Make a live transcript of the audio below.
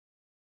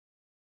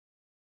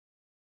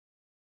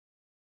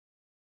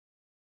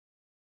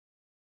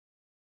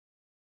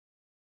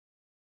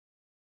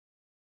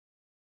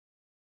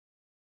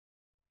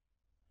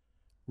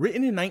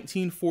Written in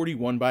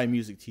 1941 by a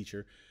music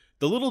teacher,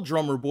 The Little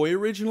Drummer Boy,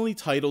 originally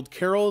titled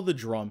Carol of the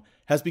Drum,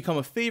 has become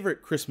a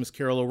favorite Christmas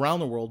carol around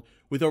the world,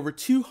 with over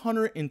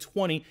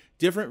 220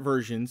 different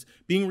versions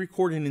being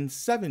recorded in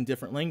 7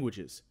 different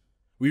languages.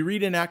 We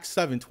read in Acts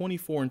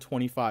 7:24 and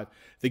 25,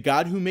 "The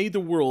God who made the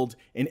world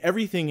and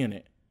everything in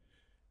it,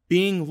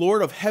 being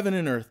Lord of heaven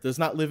and earth, does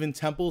not live in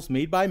temples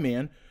made by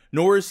man,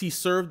 nor is he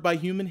served by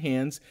human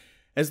hands,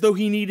 as though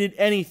he needed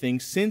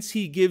anything, since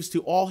he gives to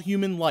all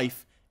human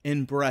life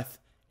and breath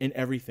and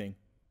everything."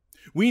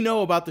 We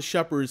know about the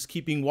shepherds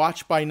keeping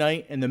watch by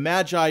night and the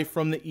Magi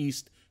from the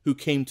east who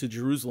came to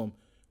Jerusalem.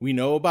 We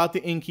know about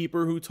the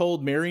innkeeper who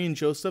told Mary and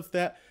Joseph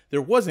that there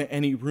wasn't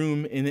any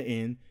room in the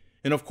inn.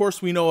 And of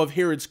course we know of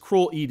Herod's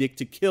cruel edict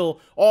to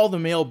kill all the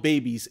male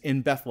babies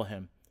in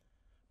Bethlehem.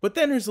 But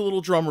then there's the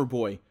little drummer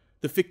boy,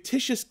 the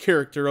fictitious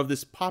character of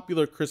this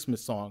popular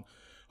Christmas song.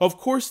 Of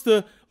course,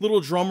 the little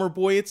drummer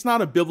boy, it's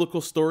not a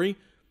biblical story,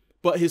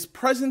 but his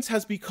presence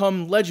has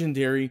become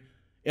legendary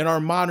in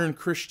our modern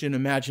Christian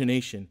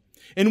imagination,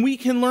 and we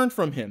can learn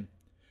from him.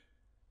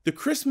 The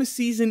Christmas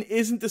season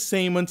isn't the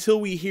same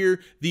until we hear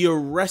the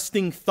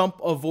arresting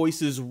thump of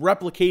voices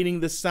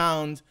replicating the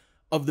sound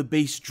of the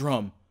bass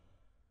drum.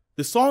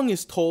 The song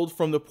is told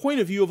from the point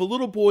of view of a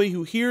little boy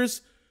who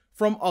hears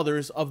from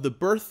others of the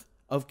birth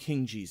of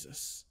King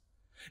Jesus.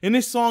 In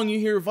this song, you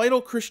hear a vital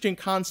Christian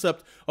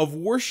concept of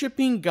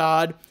worshiping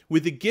God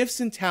with the gifts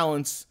and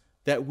talents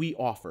that we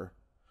offer.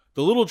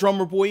 The little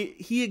drummer boy,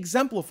 he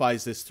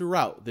exemplifies this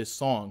throughout this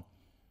song.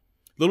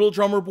 Little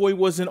drummer boy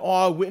was in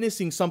awe,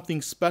 witnessing something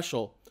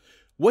special.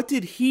 What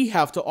did he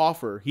have to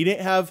offer? He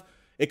didn't have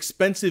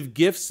expensive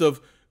gifts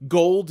of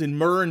gold and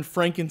myrrh and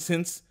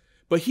frankincense,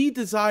 but he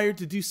desired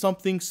to do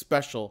something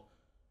special.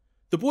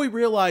 The boy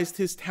realized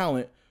his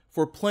talent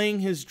for playing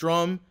his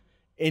drum,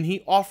 and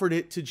he offered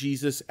it to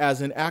Jesus as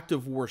an act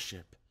of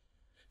worship.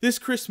 This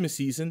Christmas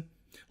season,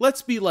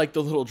 let's be like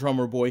the little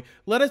drummer boy.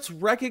 Let us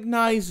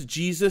recognize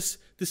Jesus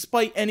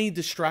despite any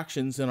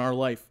distractions in our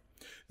life.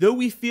 Though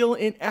we feel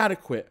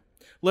inadequate,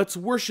 let's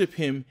worship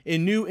him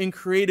in new and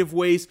creative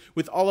ways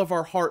with all of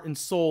our heart and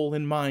soul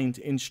and mind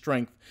and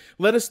strength.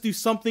 Let us do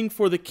something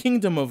for the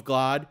kingdom of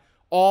God,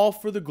 all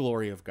for the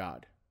glory of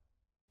God.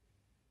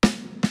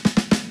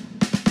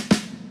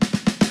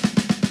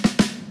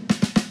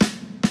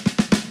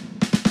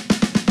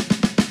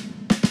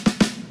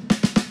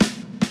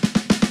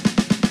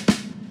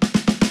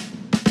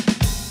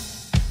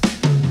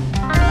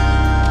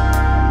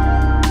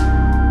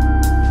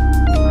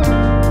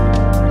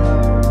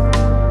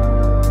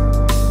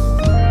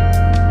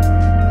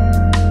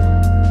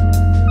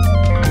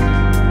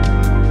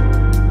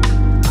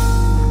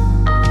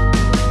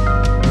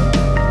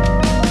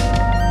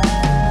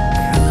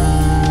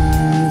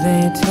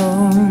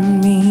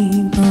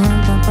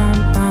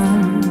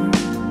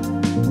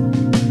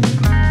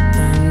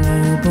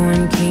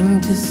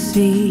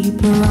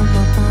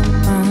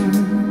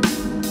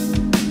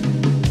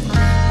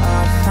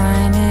 Our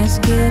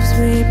finest gifts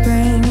we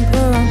bring,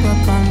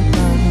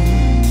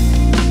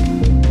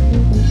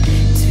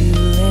 to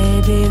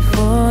lay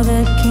before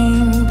the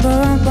King,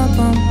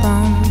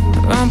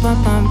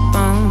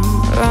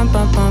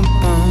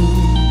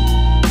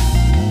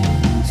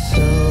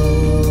 so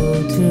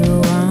to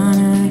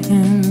honor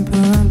him,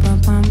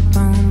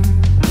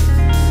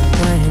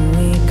 when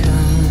we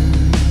come.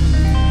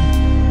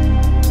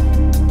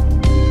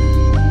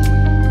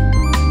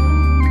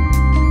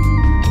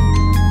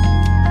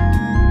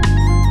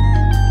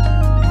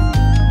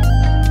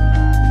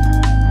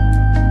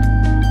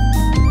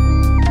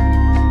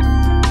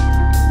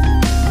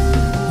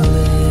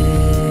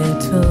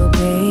 Little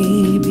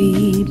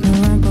baby,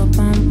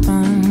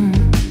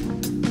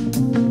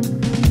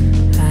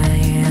 I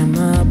am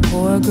a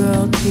poor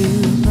girl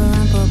too,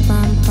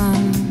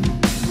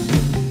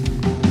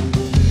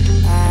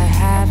 I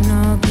have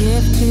no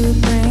gift to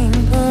bring,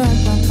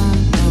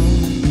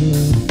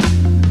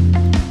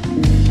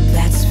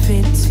 that's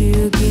fit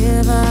to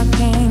give a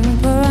king,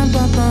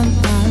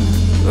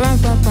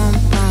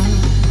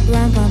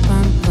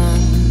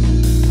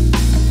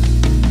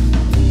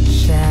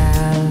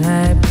 shall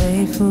I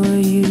play for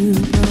you,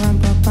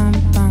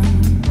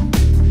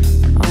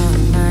 on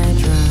my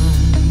drum?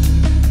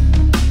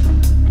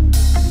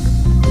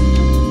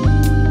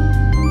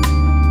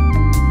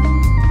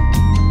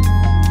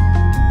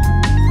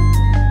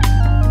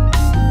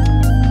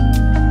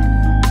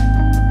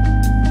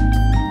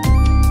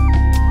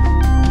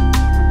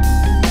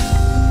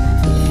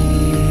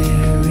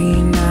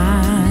 Very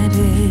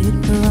nodded,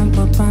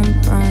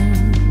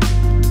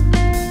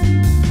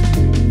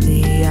 the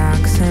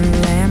ox and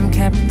lamb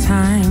kept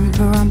time,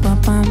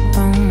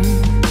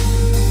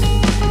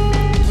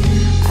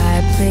 I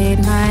played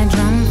my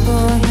drum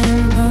for him,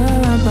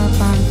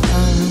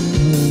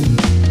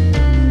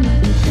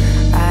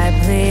 I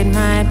played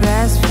my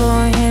best for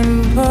him,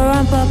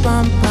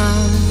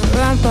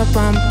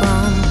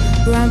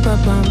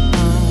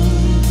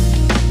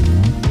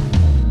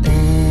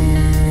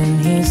 then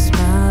he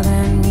smiled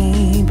at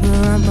me, me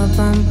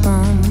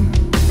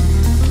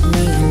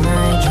and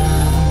my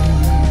drum.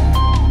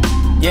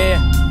 Yeah.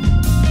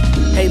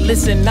 Hey,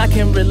 listen, I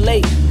can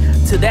relate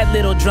to that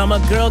little drummer.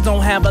 Girl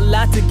don't have a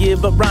lot to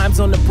give, but rhymes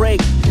on the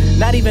break.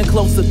 Not even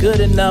close to good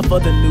enough for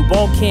the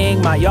newborn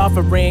king. My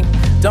offering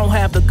don't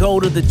have the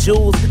gold or the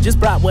jewels, just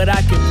brought what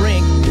I can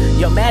bring.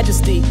 Your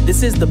Majesty,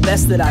 this is the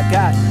best that I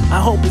got. I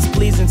hope it's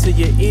pleasing to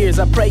your ears.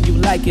 I pray you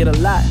like it a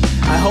lot.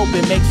 I hope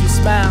it makes you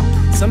smile.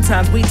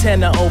 Sometimes we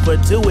tend to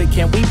overdo it.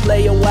 Can we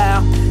play a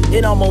while?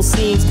 It almost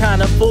seems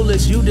kinda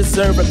foolish. You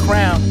deserve a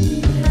crown.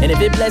 And if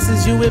it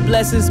blesses you, it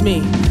blesses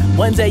me.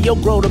 One day you'll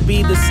grow to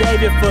be the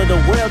savior for the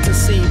world to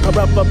see.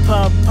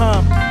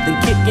 Pump,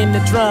 then kick in the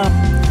drum.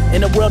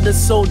 In a world that's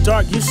so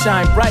dark, you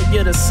shine bright,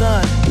 you're the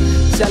sun.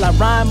 Shall I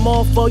rhyme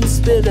more for you?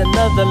 Spit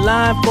another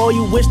line for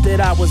you? Wish that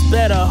I was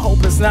better,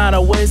 hope it's not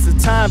a waste of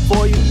time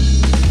for you.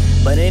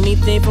 But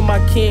anything for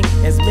my king,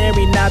 as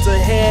Mary nods her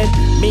head,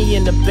 me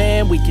and the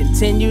band, we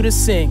continue to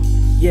sing,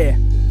 yeah.